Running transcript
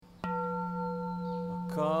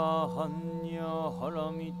가한야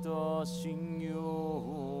하라미타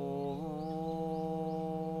신교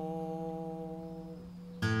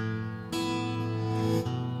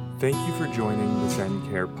Thank you for joining the Zen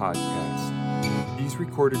Care podcast. These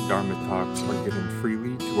recorded Dharma talks are given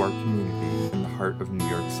freely to our community in the heart of New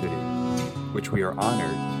York City, which we are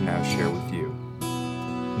honored to now share with you.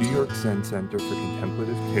 New York Zen Center for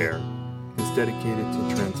Contemplative Care is dedicated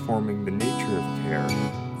to transforming the nature of care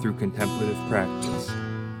through contemplative practice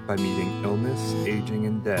by meeting illness, aging,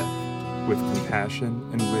 and death with compassion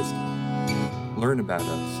and wisdom. Learn about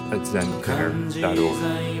us at zencare.org.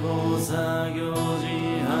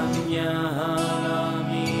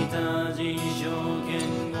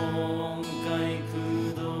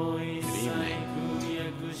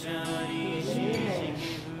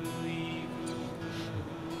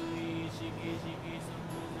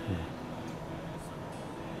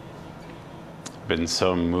 Been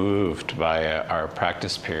so moved by our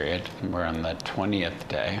practice period. We're on the 20th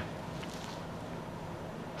day.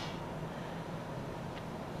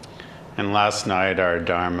 And last night, our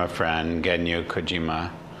Dharma friend, Genyo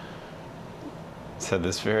Kojima, said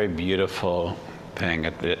this very beautiful thing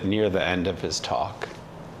near the end of his talk.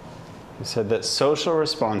 He said that social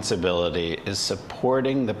responsibility is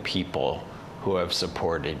supporting the people who have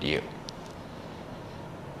supported you.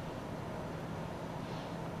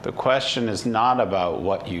 The question is not about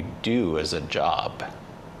what you do as a job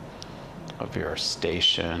of your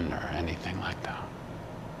station or anything like that.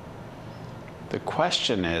 The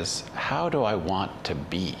question is, how do I want to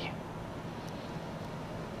be?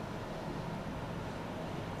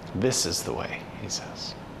 This is the way, he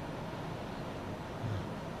says.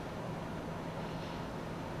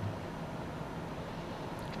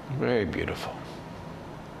 Very beautiful.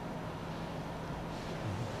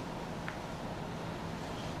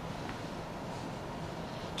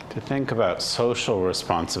 To think about social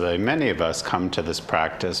responsibility, many of us come to this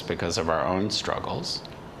practice because of our own struggles.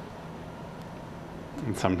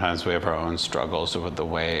 And sometimes we have our own struggles with the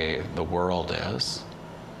way the world is.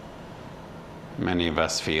 Many of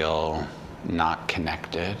us feel not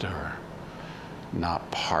connected or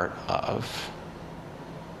not part of,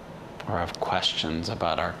 or have questions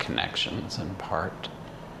about our connections in part.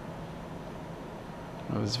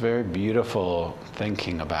 It was very beautiful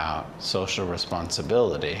thinking about social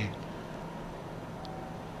responsibility,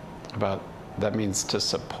 about that means to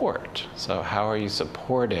support. So how are you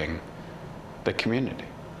supporting the community?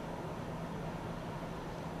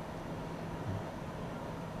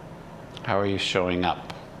 How are you showing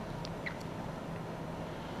up?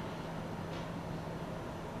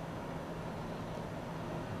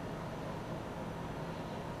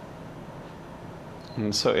 And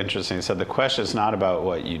it's so interesting. He said the question is not about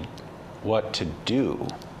what to do.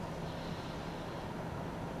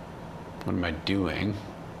 What am I doing?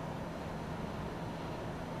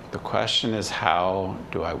 The question is, how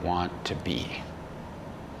do I want to be?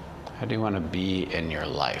 How do you want to be in your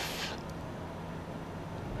life?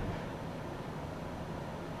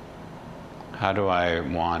 How do I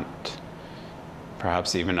want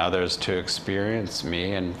perhaps even others to experience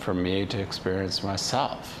me and for me to experience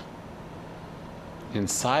myself?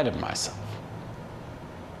 Inside of myself?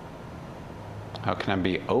 How can I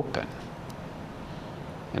be open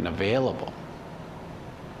and available?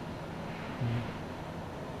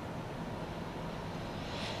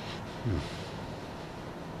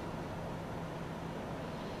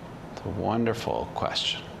 It's a wonderful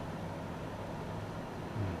question.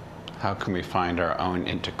 How can we find our own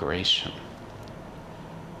integration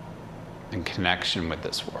and connection with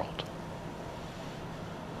this world?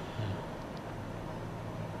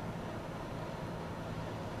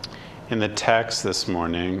 In the text this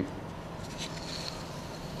morning,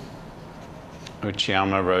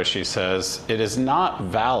 Uchiyama Roshi says, it is not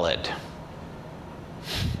valid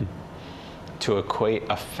to equate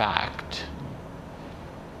a fact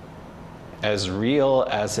as real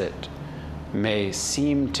as it may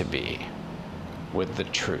seem to be with the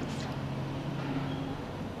truth.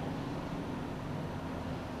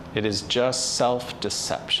 It is just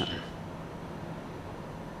self-deception.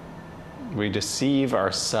 We deceive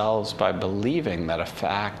ourselves by believing that a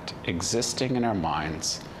fact existing in our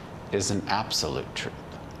minds is an absolute truth.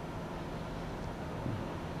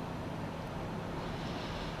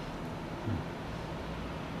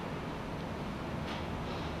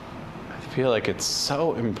 I feel like it's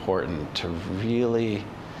so important to really,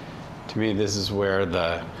 to me, this is where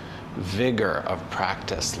the vigor of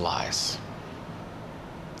practice lies.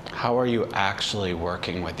 How are you actually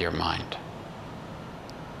working with your mind?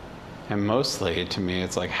 And mostly, to me,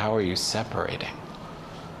 it's like, how are you separating?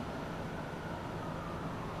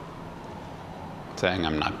 saying,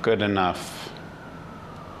 I'm not good enough,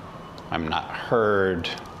 I'm not heard,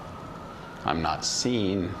 I'm not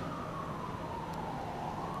seen.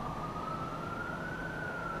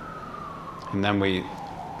 And then we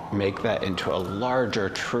make that into a larger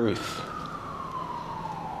truth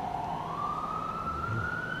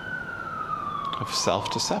of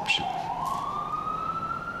self-deception.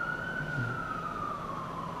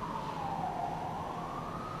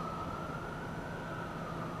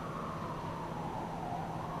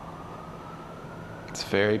 It's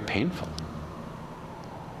very painful.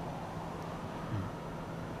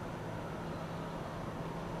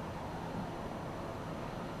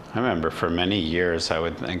 I remember for many years I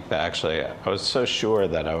would think that actually I was so sure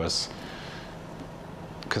that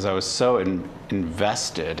because I was so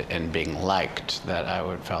invested in being liked that I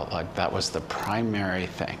would felt like that was the primary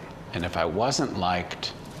thing. And if I wasn't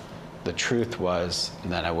liked, the truth was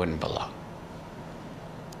that I wouldn't belong.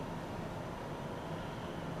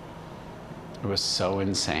 It was so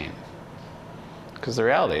insane. Because the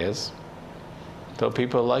reality is, though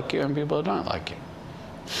people like you and people don't like you.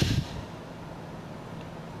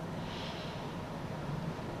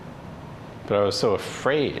 But I was so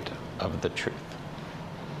afraid of the truth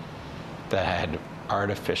that I had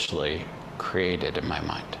artificially created in my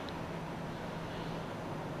mind.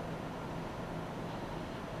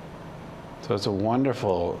 So it's a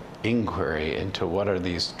wonderful inquiry into what are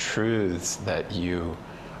these truths that you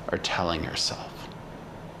are telling yourself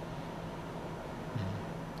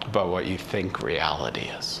about what you think reality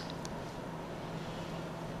is,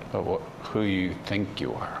 about who you think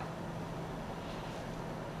you are.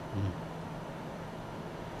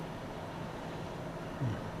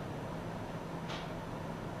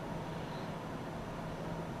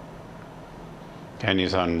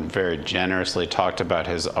 Kanyuzan very generously talked about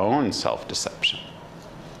his own self-deception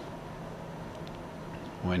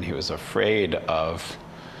when he was afraid of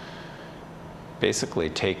basically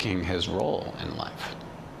taking his role in life.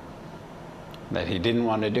 That he didn't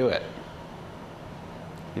want to do it.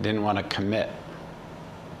 He didn't want to commit.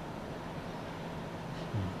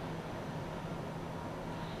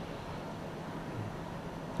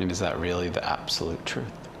 And is that really the absolute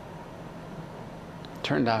truth?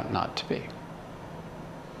 Turned out not to be.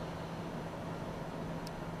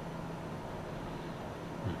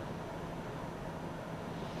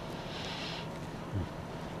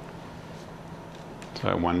 So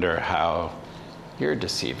I wonder how you're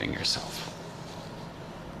deceiving yourself.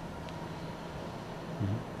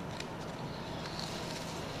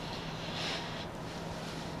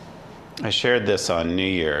 I shared this on New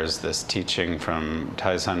Year's, this teaching from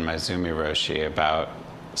Taizan Maizumi Roshi about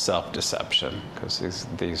self-deception, because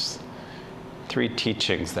these three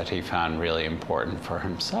teachings that he found really important for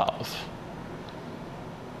himself.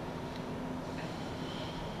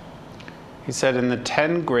 He said, in the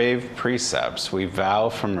 10 grave precepts, we vow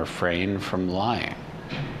from refrain from lying.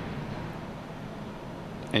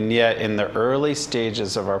 And yet, in the early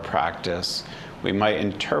stages of our practice, we might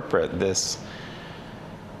interpret this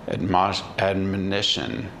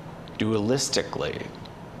admonition dualistically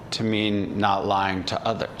to mean not lying to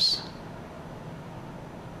others.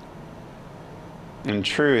 In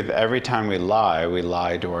truth, every time we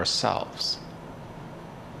lie to ourselves.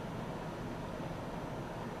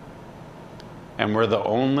 And we're the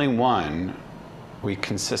only one we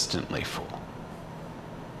consistently fool.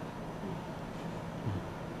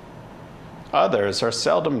 Others are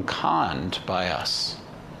seldom conned by us.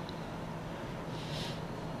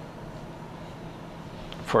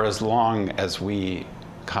 For as long as we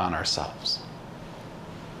con ourselves.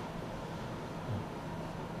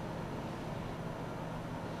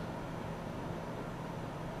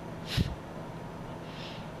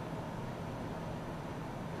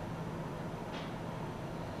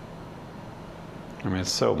 I mean,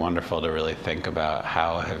 it's so wonderful to really think about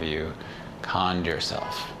how have you conned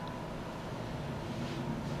yourself?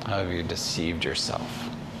 How have you deceived yourself?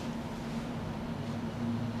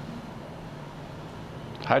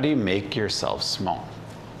 How do you make yourself small?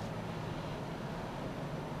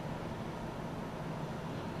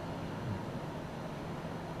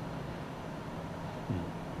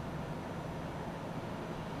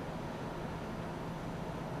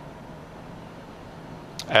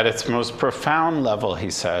 At its most profound level, he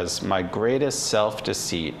says, my greatest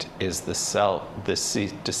self-deceit is the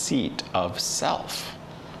deceit of self.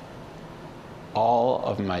 All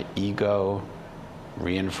of my ego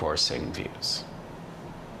reinforcing views.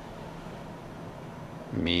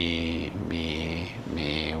 Me,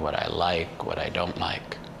 what I like, what I don't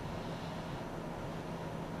like.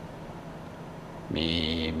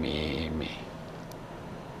 Me.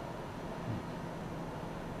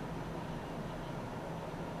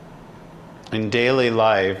 In daily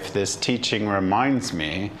life, this teaching reminds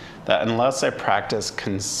me that unless I practice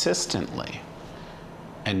consistently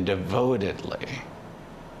and devotedly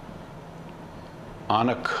on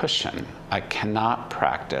a cushion, I cannot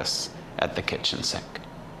practice at the kitchen sink.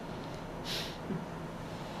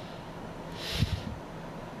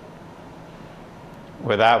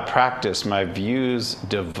 Without practice, my views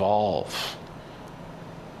devolve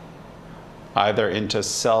either into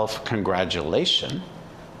self-congratulation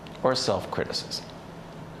or self-criticism.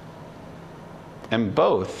 And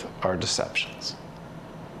both are deceptions.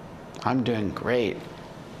 I'm doing great,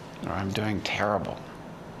 or I'm doing terrible.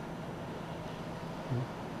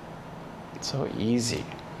 It's so easy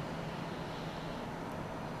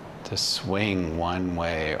to swing one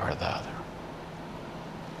way or the other.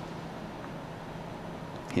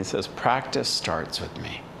 He says, practice starts with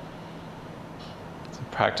me. So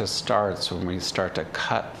practice starts when we start to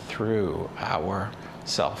cut through our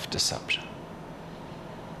self-deception.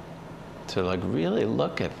 To really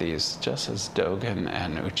look at these, just as Dogen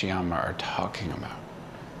and Uchiyama are talking about.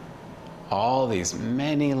 All these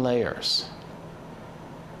many layers.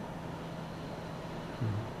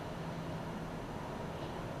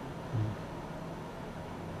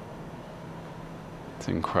 It's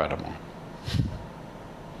incredible.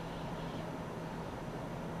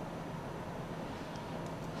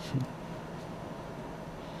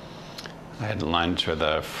 I had lunch with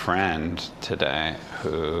a friend today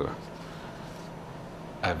who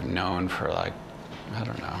I've known for I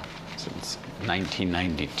don't know, since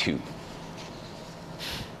 1992.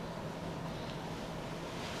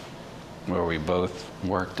 Where we both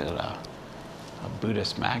worked at a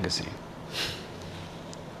Buddhist magazine.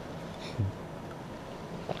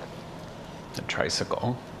 The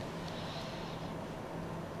Tricycle.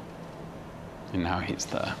 And now he's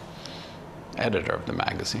the editor of the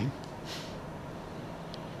magazine.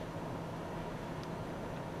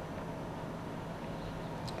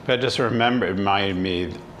 But I just remember, it reminded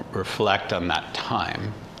me, reflect on that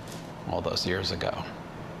time, all those years ago,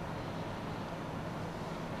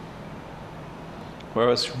 where I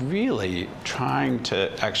was really trying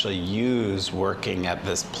to actually use working at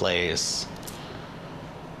this place,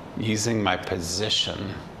 using my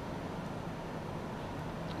position,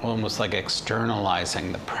 almost like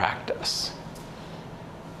externalizing the practice.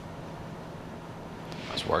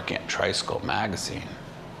 I was working at Tricycle magazine.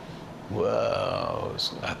 Whoa,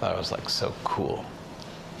 I thought it was so cool.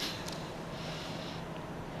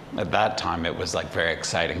 At that time, it was very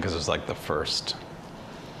exciting because it was the first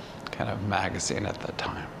kind of magazine at the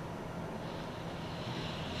time.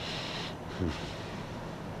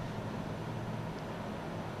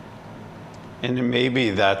 And maybe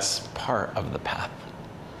that's part of the path.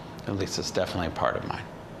 At least it's definitely a part of mine.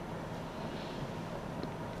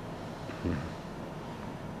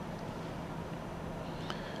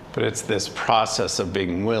 But it's this process of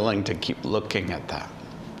being willing to keep looking at that.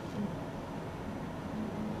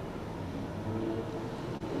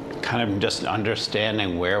 Kind of just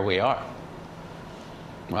understanding where we are.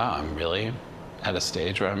 Wow, I'm really at a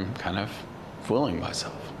stage where I'm kind of fooling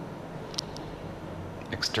myself.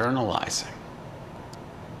 Externalizing.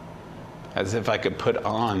 As if I could put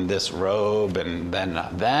on this robe and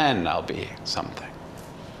then I'll be something.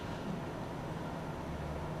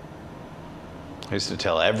 I used to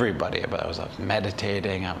tell everybody about I was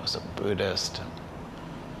meditating, I was a Buddhist, and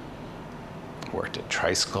worked at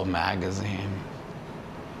Tricycle magazine.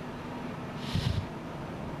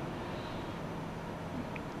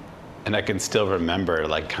 And I can still remember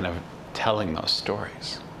kind of telling those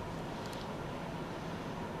stories.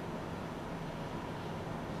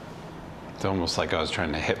 It's almost like I was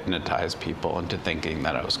trying to hypnotize people into thinking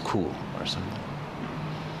that I was cool or something.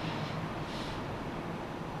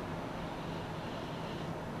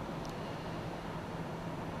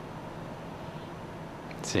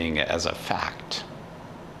 Seeing it as a fact,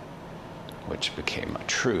 which became a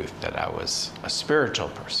truth that I was a spiritual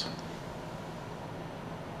person.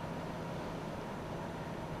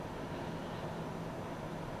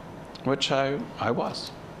 Which I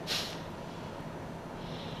was.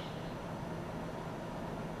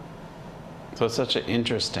 So it's such an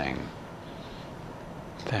interesting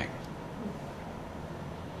thing.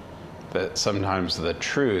 That sometimes the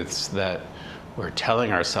truths that we're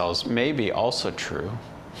telling ourselves may be also true.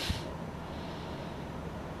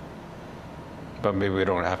 But maybe we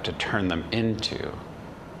don't have to turn them into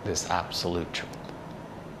this absolute truth,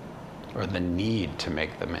 or the need to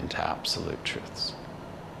make them into absolute truths.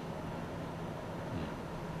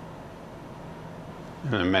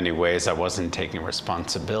 And in many ways, I wasn't taking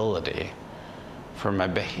responsibility for my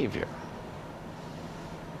behavior.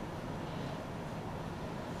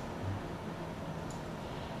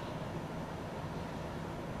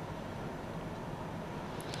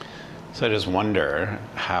 So I just wonder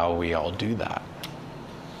how we all do that.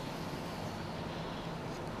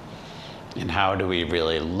 And how do we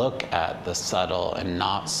really look at the subtle and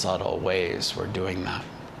not subtle ways we're doing that,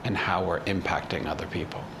 and how we're impacting other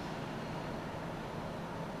people?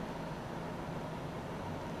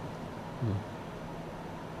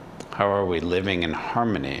 How are we living in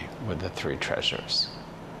harmony with the three treasures?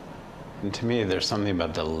 And to me, there's something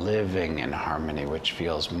about the living in harmony which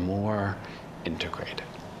feels more integrated.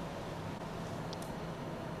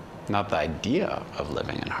 Not the idea of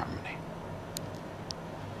living in harmony,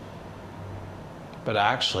 but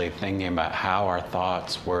actually thinking about how our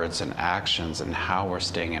thoughts, words, and actions and how we're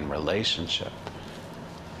staying in relationship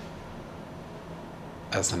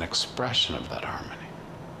as an expression of that harmony.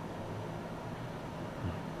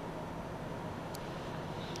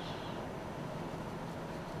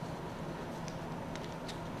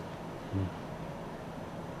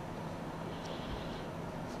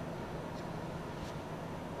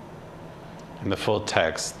 And the full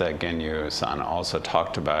text that Genyu-san also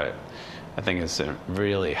talked about, I think is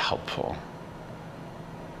really helpful.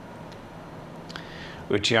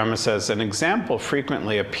 Uchiyama says, an example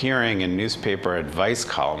frequently appearing in newspaper advice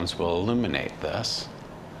columns will illuminate this.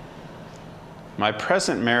 My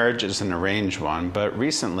present marriage is an arranged one, but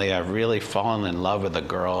recently I've really fallen in love with a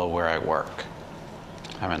girl where I work.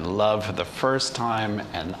 I'm in love for the first time,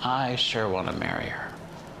 and I sure want to marry her.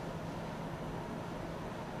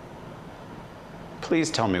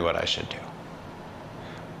 Please tell me what I should do.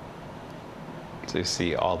 So you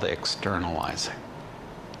see all the externalizing.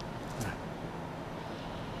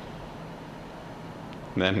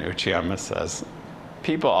 Then Uchiyama says,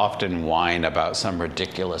 people often whine about some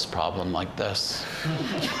ridiculous problem like this.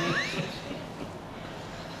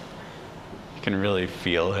 You can really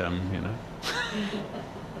feel him, you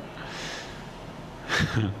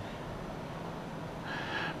know.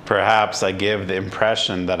 Perhaps I give the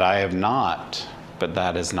impression that I have not, but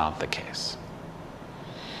that is not the case.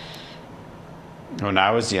 When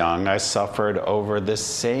I was young, I suffered over the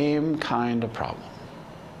same kind of problem.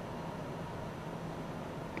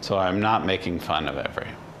 So I'm not making fun of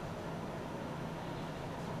everyone.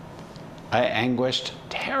 I anguished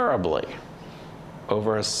terribly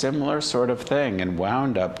over a similar sort of thing and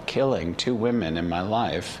wound up killing 2 women in my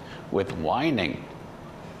life with whining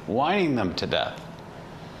them to death.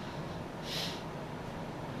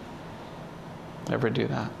 Ever do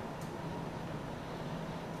that?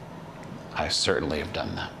 I certainly have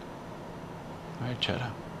done that. Right,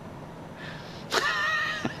 Chetta?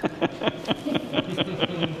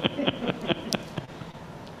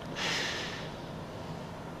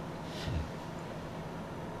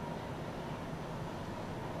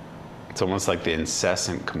 It's almost like the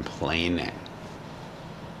incessant complaining.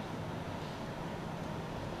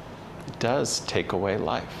 It does take away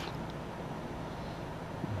life.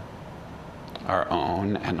 Our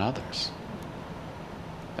own and others.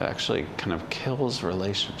 It actually kind of kills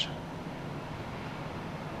relationship.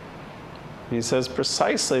 He says,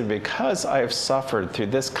 precisely because I have suffered through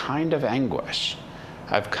this kind of anguish,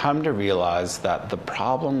 I've come to realize that the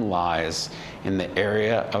problem lies in the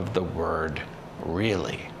area of the word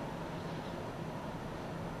really.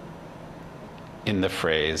 In the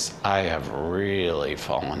phrase, I have really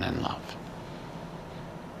fallen in love.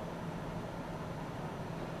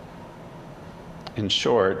 In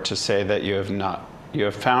short, to say that you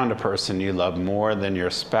have found a person you love more than your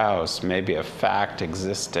spouse may be a fact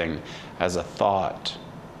existing as a thought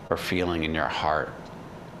or feeling in your heart.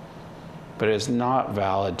 But it is not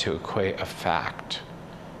valid to equate a fact,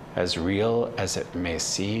 as real as it may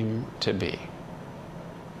seem to be,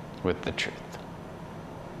 with the truth.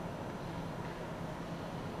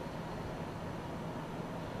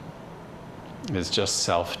 It is just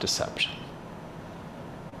self-deception.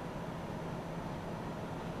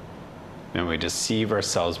 And we deceive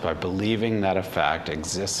ourselves by believing that a fact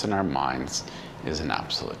exists in our minds is an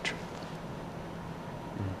absolute truth.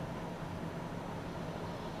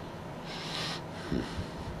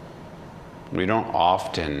 We don't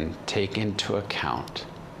often take into account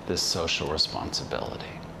this social responsibility.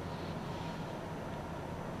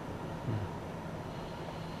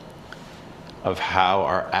 Of how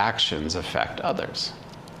our actions affect others.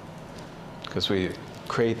 Because we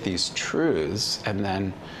create these truths and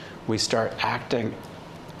then we start acting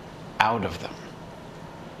out of them.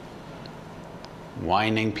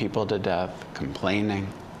 Whining people to death, complaining.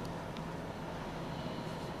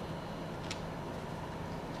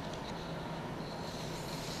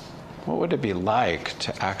 What would it be like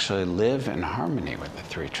to actually live in harmony with the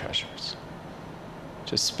 3 treasures?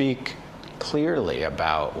 To speak clearly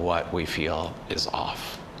about what we feel is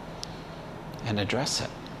off and address it.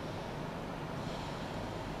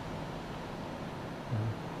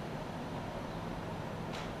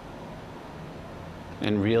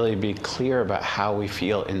 and really be clear about how we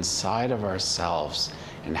feel inside of ourselves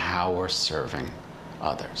and how we're serving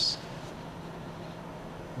others.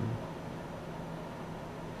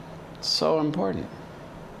 So important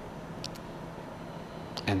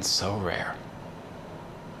and so rare.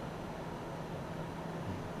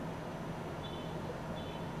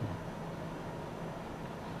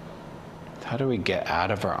 How do we get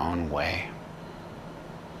out of our own way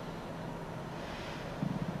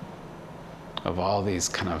of all these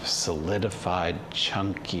kind of solidified,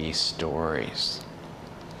 chunky stories,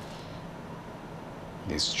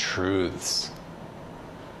 these truths,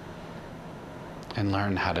 and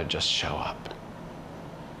learn how to just show up?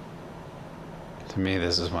 To me,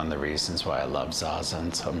 this is one of the reasons why I love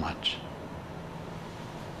Zazen so much.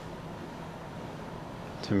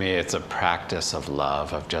 To me, it's a practice of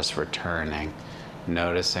love, of just returning,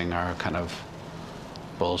 noticing our kind of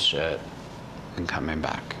bullshit and coming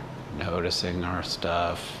back. Noticing our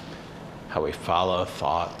stuff, how we follow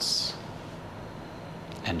thoughts,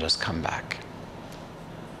 and just come back.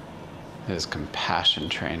 It is compassion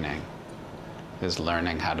training. It is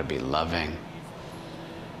learning how to be loving.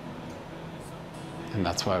 And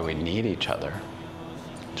that's why we need each other,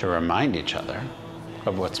 to remind each other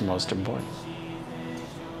of what's most important.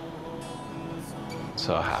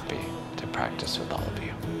 So happy to practice with all of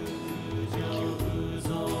you.